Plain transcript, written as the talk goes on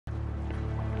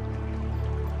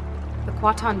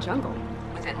Kuatan jungle?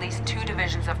 With at least 2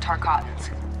 divisions of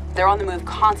Tarkatans. They're on the move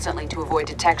constantly to avoid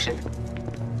detection.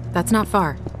 That's not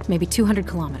far. Maybe 200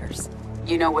 kilometers.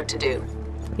 You know what to do.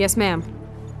 Yes, ma'am.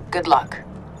 Good luck.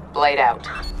 Blade out.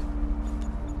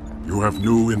 You have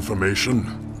new information?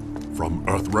 From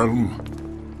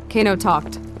Earthrealm? Kano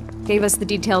talked. Gave us the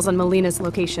details on Mileena's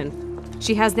location.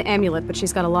 She has the amulet, but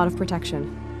she's got a lot of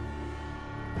protection.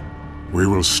 We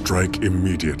will strike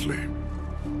immediately.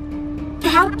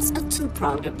 Perhaps a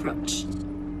two-pronged approach.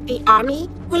 The army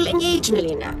will engage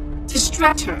Mileena,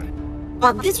 distract her,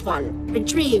 while this one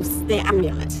retrieves the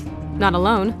amulet. Not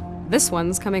alone. This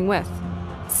one's coming with.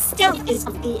 Stealth is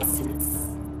of the essence.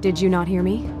 Did you not hear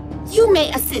me? You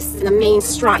may assist in the main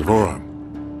strike. Devora,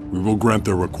 we will grant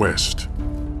their request,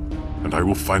 and I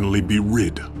will finally be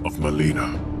rid of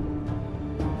Mileena.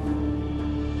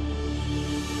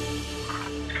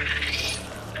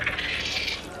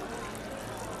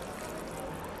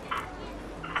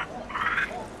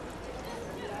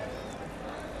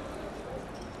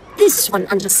 This one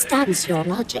understands your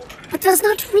logic, but does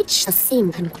not reach the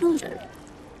same conclusion.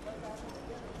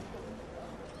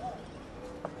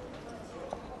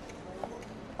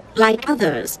 Like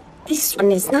others, this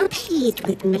one is not pleased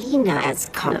with Mileena as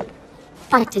Kano,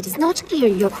 but it is not clear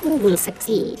your crew will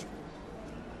succeed.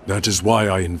 That is why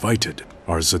I invited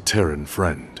our Zaterran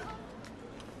friend.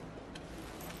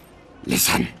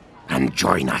 Listen and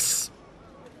join us.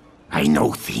 I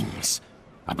know things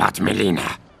about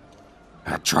Mileena.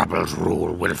 Her troubled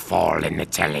rule will fall in the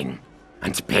telling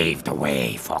and pave the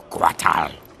way for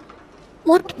Kotal.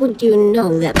 What would you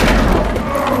know that...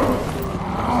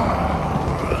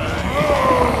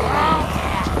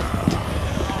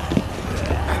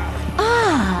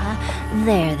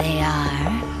 There they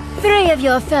are. 3 of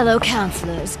your fellow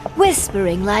counselors,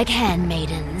 whispering like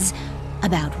handmaidens.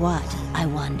 About what, I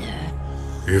wonder?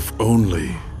 If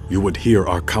only you would hear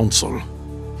our counsel.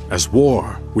 As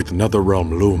war with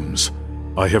NetherRealm looms,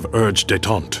 I have urged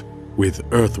detente with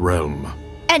Earthrealm.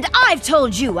 And I've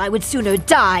told you I would sooner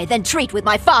die than treat with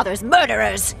my father's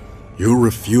murderers! You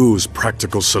refuse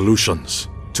practical solutions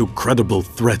to credible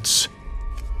threats.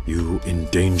 You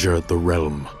endanger the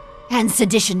realm. And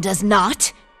sedition does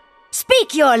not?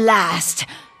 Speak your last,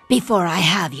 before I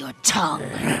have your tongue.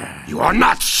 You are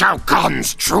not Shao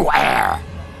Kahn's true heir.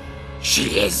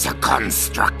 She is a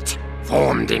construct,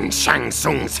 formed in Shang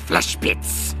Tsung's flesh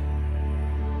pits.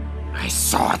 I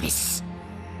saw this.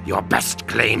 Your best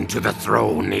claim to the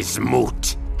throne is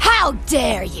moot. How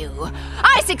dare you!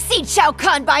 I succeed Shao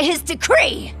Kahn by his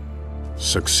decree!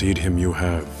 Succeed him you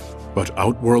have, but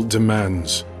Outworld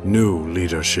demands new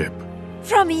leadership.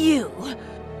 From you,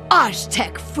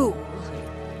 Archtech fool!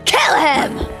 Kill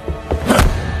him!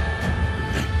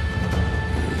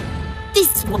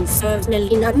 This one serves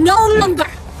Mileena no longer!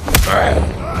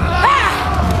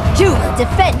 You will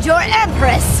defend your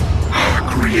Empress!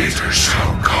 Our creator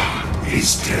Shao Kahn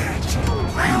is dead.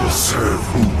 We will serve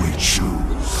whom we choose.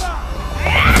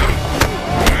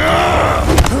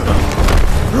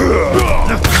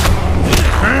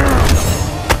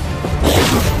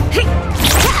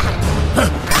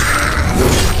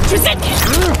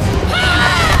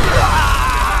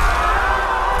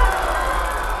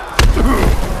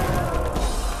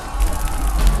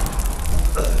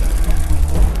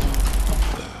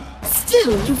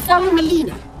 Still, you follow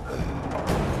Mileena.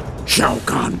 Shao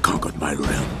Kahn conquered my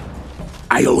realm.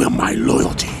 I owe him my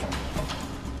loyalty.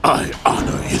 I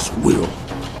honor his will.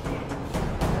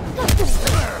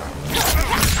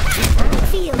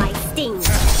 Feel my sting.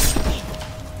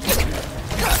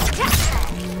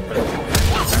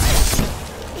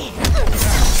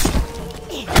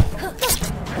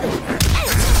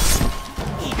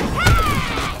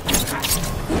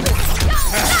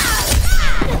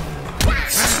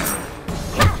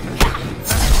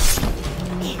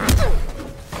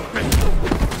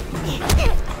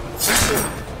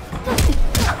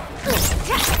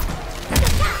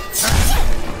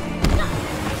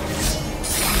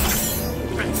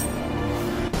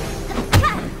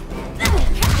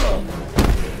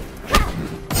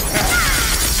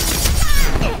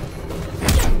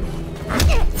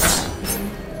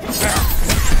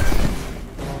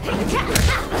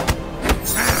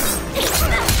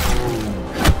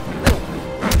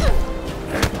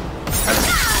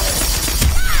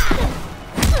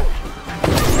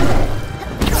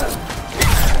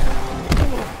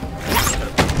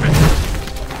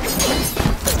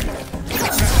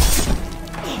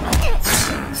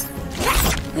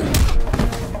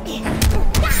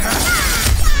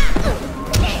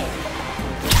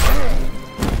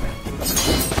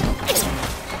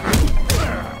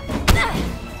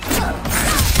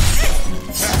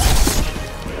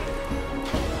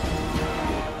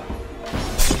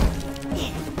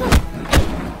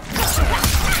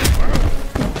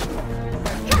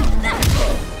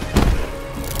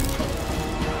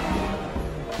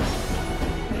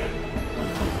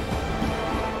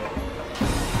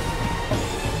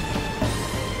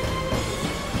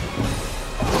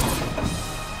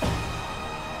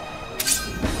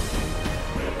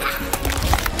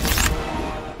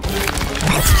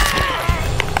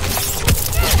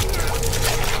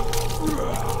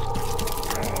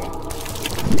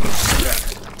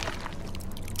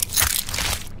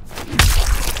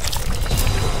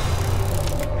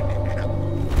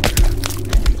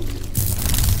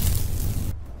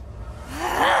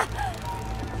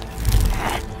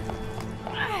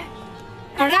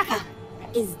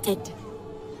 is dead.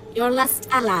 Your last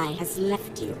ally has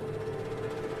left you.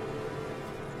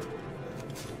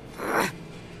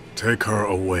 Take her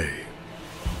away.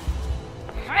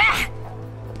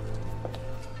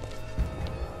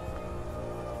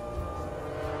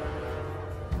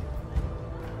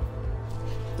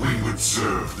 We would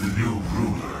serve the new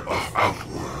ruler of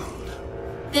Outworld.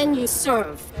 Then you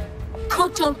serve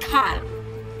Kotal Kahn.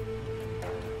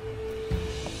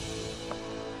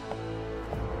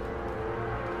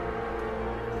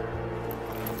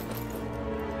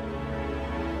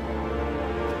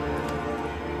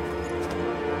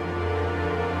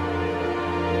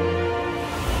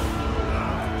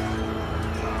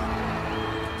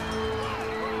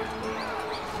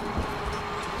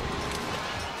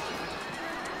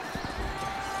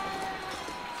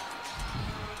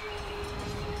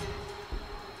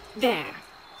 There.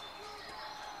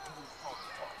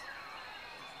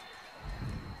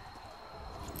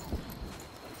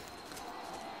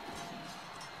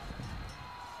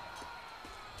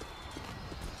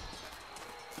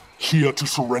 Here to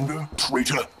surrender,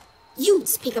 traitor? You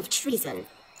speak of treason.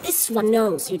 This one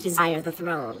knows you desire the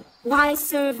throne. Why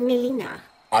serve Mileena?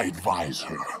 I advise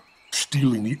her.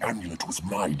 Stealing the amulet was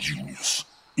my genius.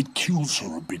 It kills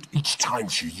her a bit each time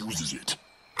she uses it.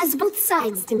 As both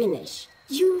sides diminish,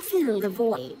 you fill the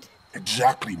void.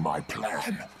 Exactly my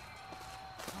plan.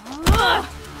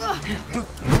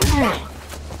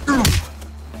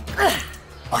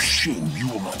 A shame you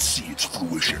will not see its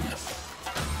fruition.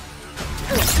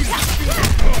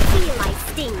 Feel my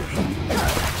sting.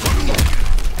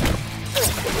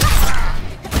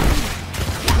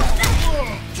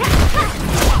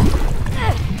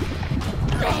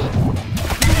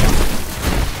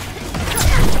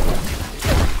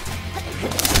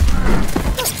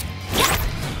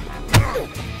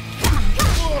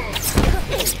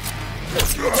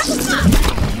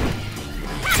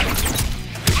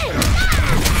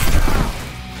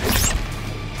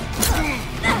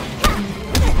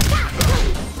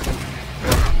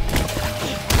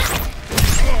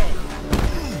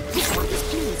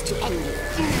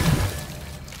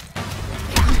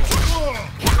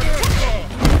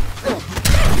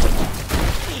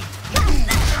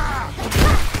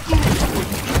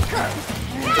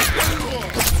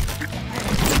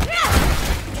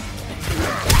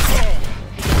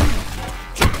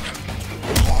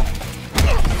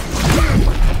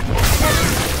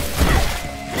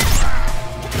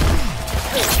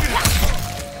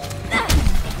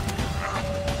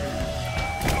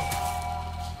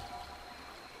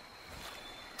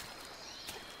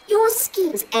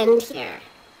 End here.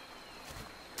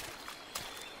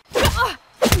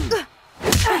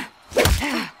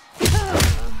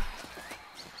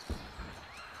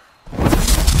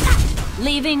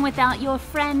 Leaving without your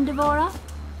friend, Devora?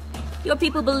 Your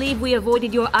people believe we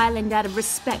avoided your island out of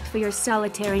respect for your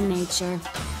solitary nature.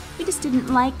 We just didn't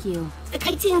like you. The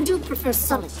Kiting do prefer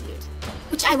solitude,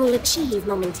 which I will achieve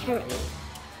momentarily.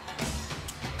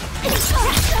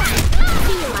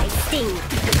 Feel my sting.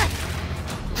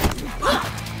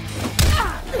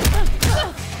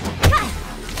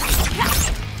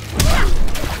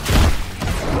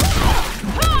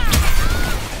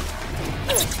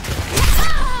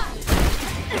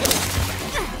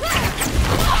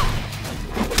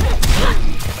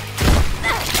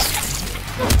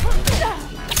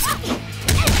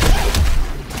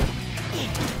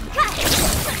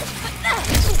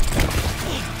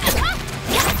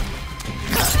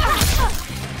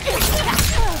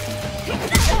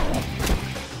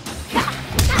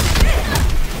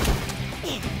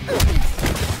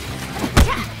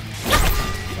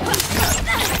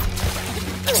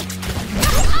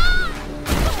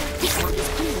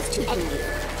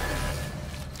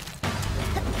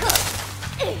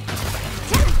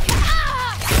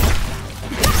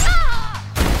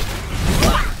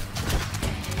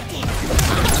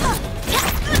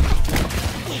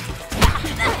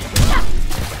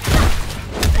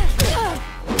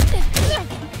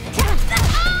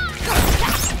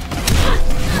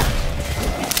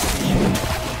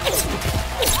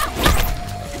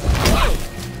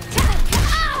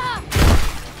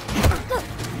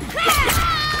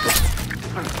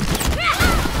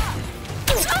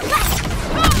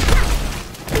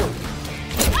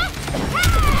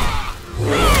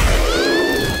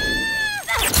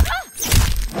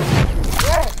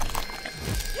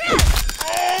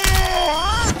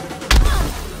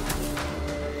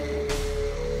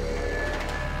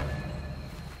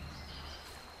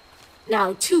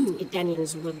 Now 2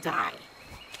 Edenians will die.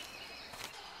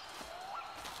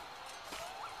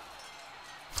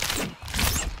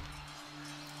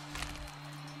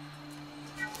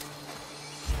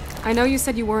 I know you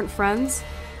said you weren't friends,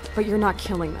 but you're not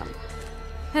killing them.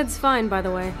 Head's fine, by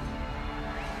the way.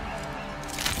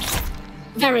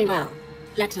 Very well.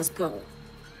 Let us go.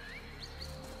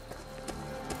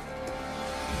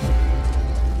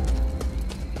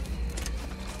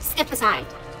 Step aside.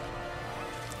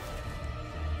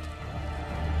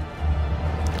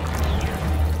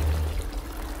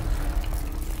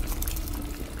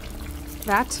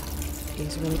 That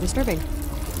is really disturbing.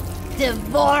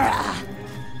 Devora!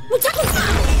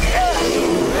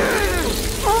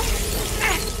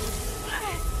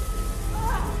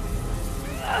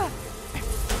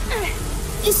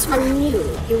 This one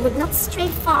knew you would not stray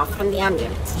far from the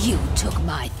amulet. You took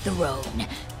my throne.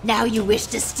 Now you wish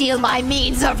to steal my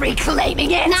means of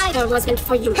reclaiming it? Neither was meant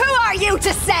for you. Who are you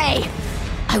to say?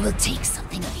 I will take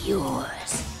something of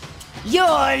yours. Your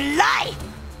life!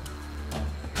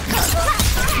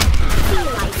 Feel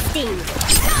my sting.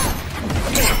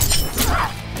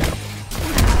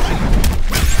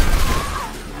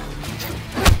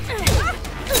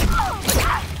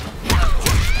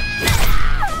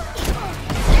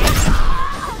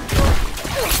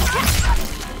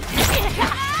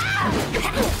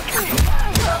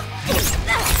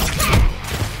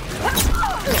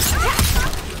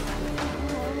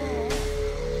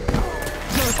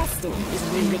 Your destiny is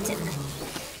rewritten.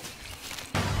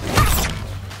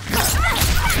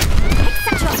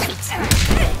 Accept your fate.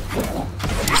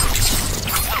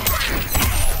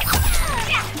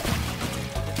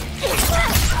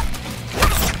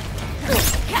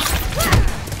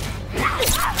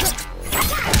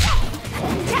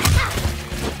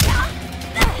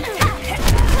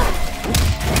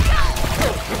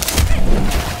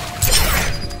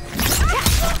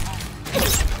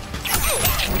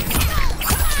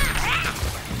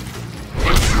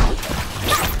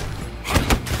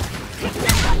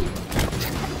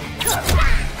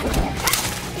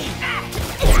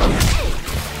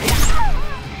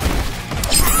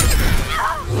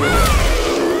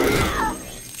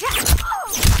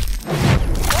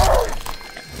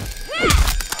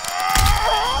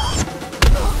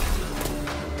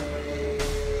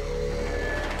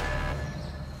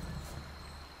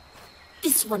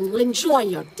 This one will enjoy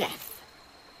your death.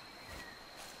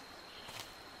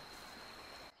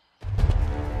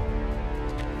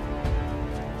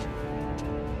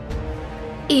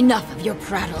 Enough of your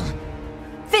prattle.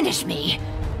 Finish me,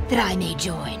 that I may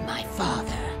join my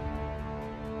father.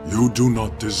 You do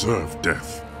not deserve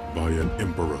death by an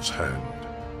Emperor's hand.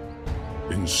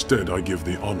 Instead, I give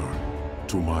the honor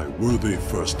to my worthy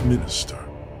First Minister.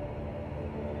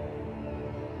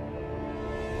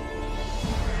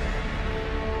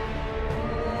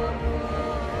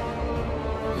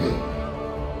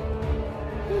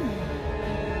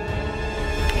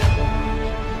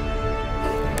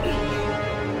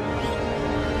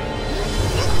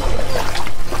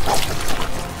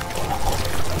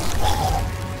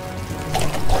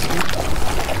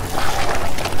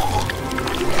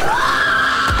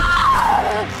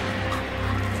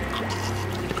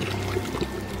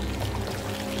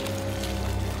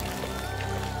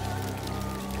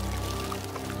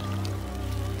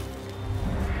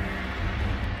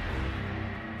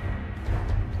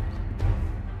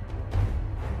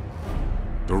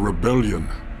 The rebellion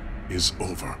is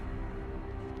over.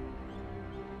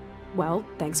 Well,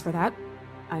 thanks for that.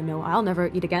 I know I'll never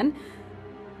eat again.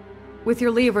 With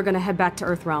your leave, we're gonna head back to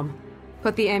Earthrealm.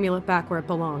 Put the amulet back where it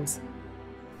belongs.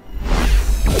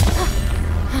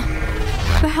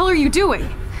 The hell are you doing?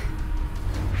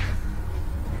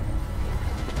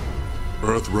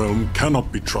 Earthrealm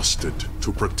cannot be trusted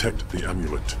to protect the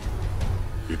amulet.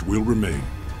 It will remain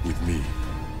with me.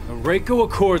 The Reiko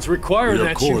Accords require The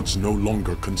that you... Accords no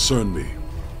longer concern me.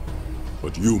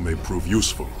 But you may prove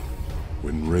useful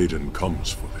when Raiden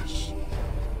comes for this.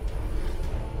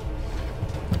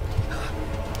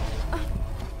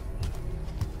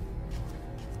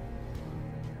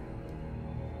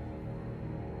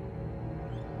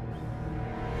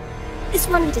 This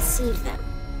one deceived them.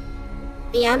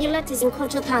 The amulet is in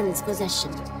Kotal's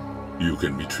possession. You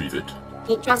can retrieve it.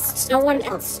 He trusts no one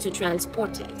else to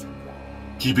transport it.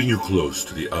 Keeping you close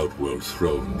to the Outworld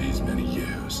throne these many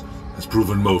years has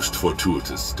proven most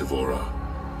fortuitous, Devora.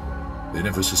 They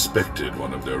never suspected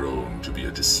one of their own to be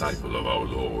a disciple of our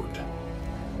Lord.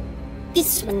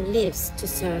 This one lives to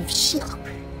serve Shinnok.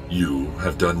 You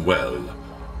have done well.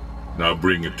 Now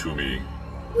bring it to me.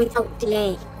 Without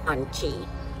delay, Quan.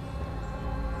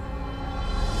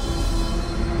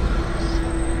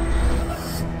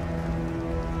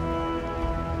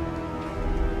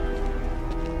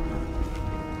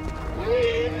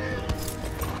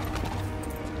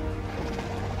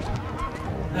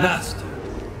 Master,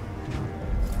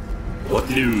 What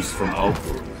news from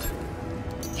Outworld?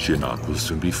 Shinnok will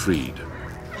soon be freed.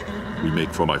 We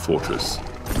make for my fortress.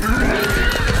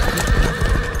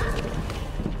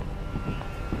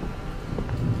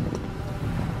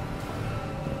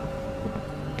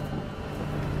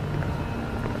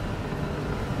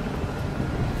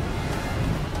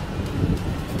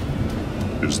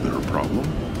 Is there a problem?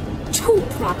 2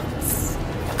 problems.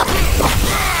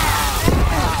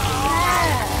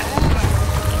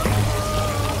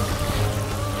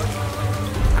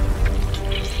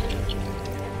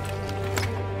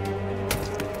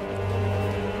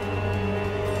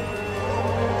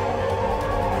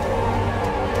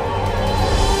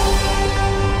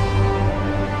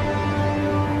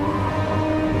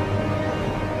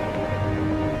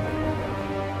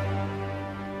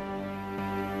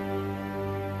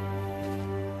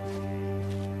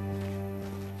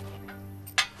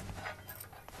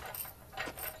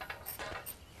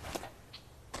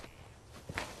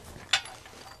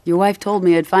 Your wife told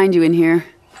me I'd find you in here.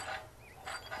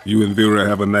 You and Vera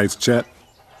have a nice chat?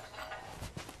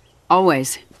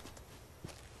 Always.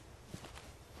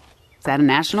 Is that a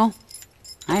national?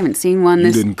 I haven't seen one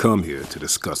this... You didn't come here to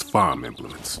discuss farm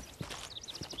implements.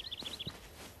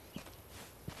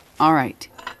 All right.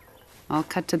 I'll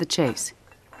cut to the chase.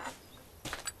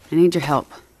 I need your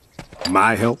help.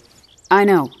 My help? I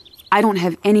know. I don't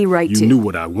have any right to... You knew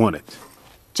what I wanted.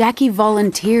 Jackie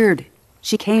volunteered.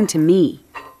 She came to me.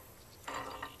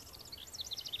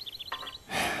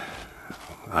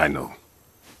 I know.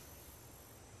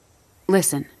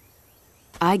 Listen,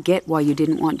 I get why you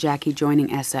didn't want Jackie joining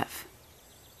SF.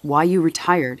 Why you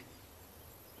retired.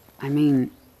 I mean,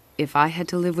 if I had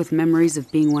to live with memories of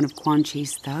being one of Quan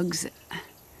Chi's thugs,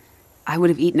 I would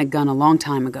have eaten a gun a long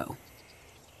time ago.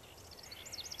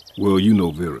 Well, you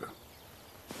know Vera.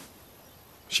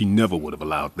 She never would have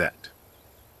allowed that.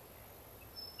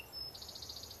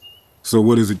 So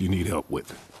what is it you need help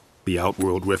with? The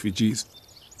Outworld refugees?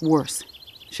 Worse.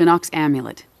 Shinnok's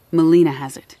amulet. Mileena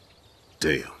has it.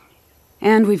 Damn.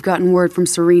 And we've gotten word from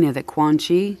Serena that Quan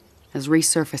Chi has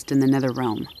resurfaced in the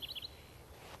NetherRealm.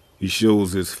 He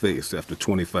shows his face after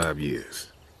 25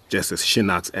 years, just as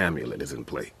Shinnok's amulet is in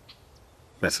play.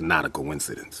 That's not a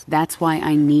coincidence. That's why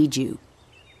I need you.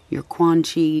 Your Quan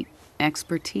Chi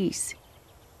expertise.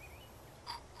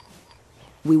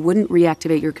 We wouldn't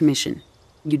reactivate your commission.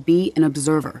 You'd be an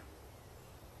observer.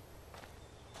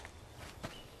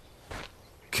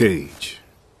 Cage.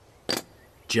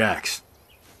 Jax.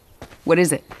 What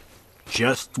is it?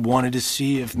 Just wanted to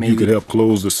see if maybe... You could help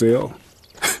close the cell?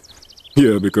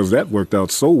 Yeah, because that worked out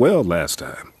so well last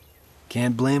time.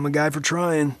 Can't blame a guy for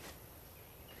trying.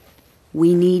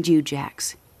 We need you,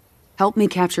 Jax. Help me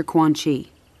capture Quan Chi.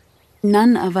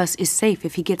 None of us is safe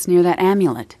if he gets near that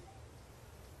amulet.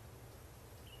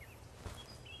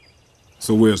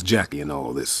 So where's Jackie in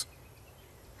all this?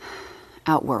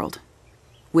 Outworld.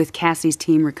 With Cassie's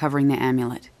team recovering the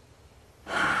amulet.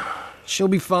 She'll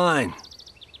be fine.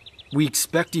 We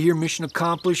expect to hear mission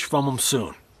accomplished from them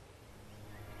soon.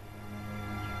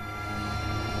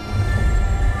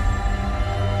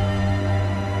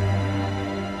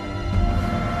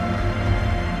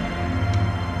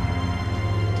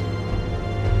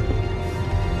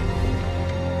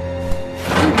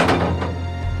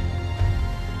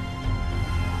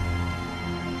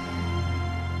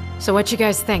 So what you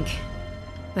guys think?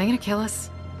 Are they gonna kill us?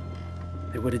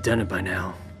 They would have done it by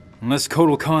now. Unless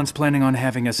Kotal Khan's planning on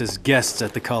having us as guests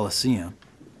at the Coliseum.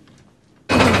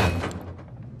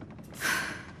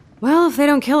 Well, if they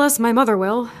don't kill us, my mother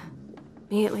will.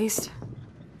 Me, at least.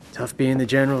 Tough being the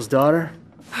General's daughter?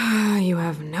 You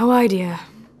have no idea.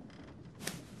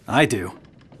 I do.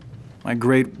 My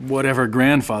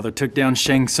great-whatever-grandfather took down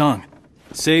Shang Tsung.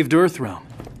 Saved Earthrealm.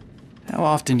 How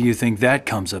often do you think that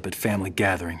comes up at family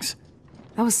gatherings?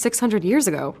 That was 600 years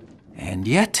ago. And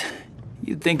yet,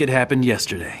 you'd think it happened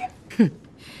yesterday.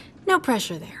 No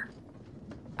pressure there.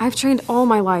 I've trained all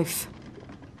my life.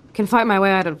 Can fight my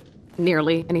way out of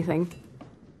nearly anything.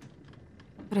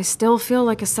 But I still feel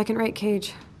like a second-rate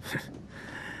cage.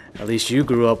 At least you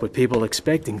grew up with people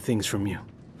expecting things from you.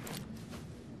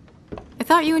 I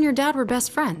thought you and your dad were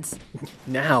best friends.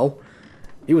 Now,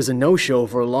 he was a no-show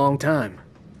for a long time.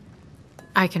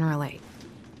 I can relate.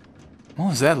 What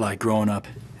was that like growing up,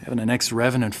 having an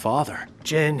ex-revenant father?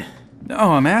 Jen. No,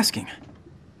 I'm asking.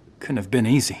 Couldn't have been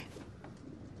easy.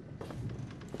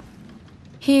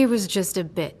 He was just a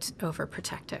bit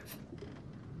overprotective.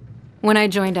 When I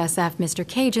joined SF, Mr.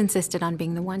 Cage insisted on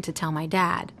being the one to tell my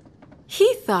dad.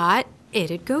 He thought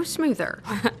it'd go smoother.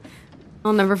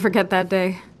 I'll never forget that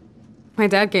day. My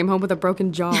dad came home with a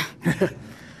broken jaw.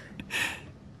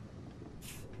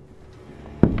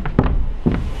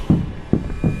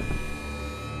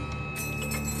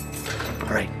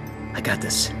 got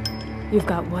this. You've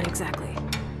got what exactly?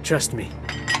 Trust me.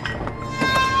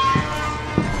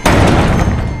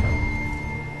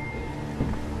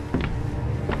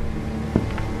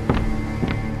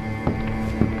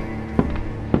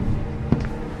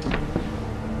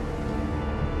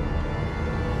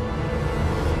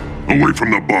 Away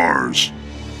from the bars.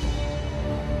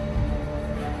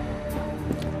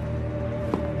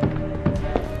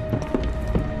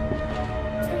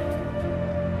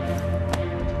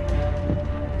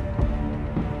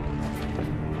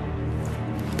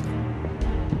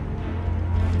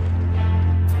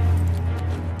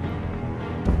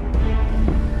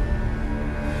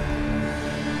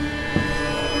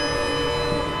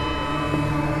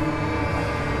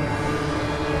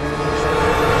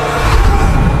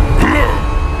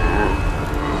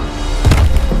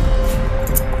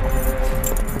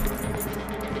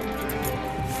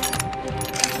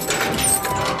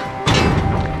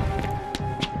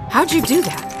 How'd you do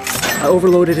that? I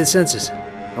overloaded his senses.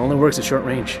 It only works at short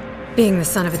range. Being the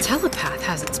son of a telepath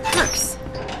has its perks.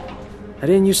 I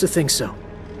didn't used to think so.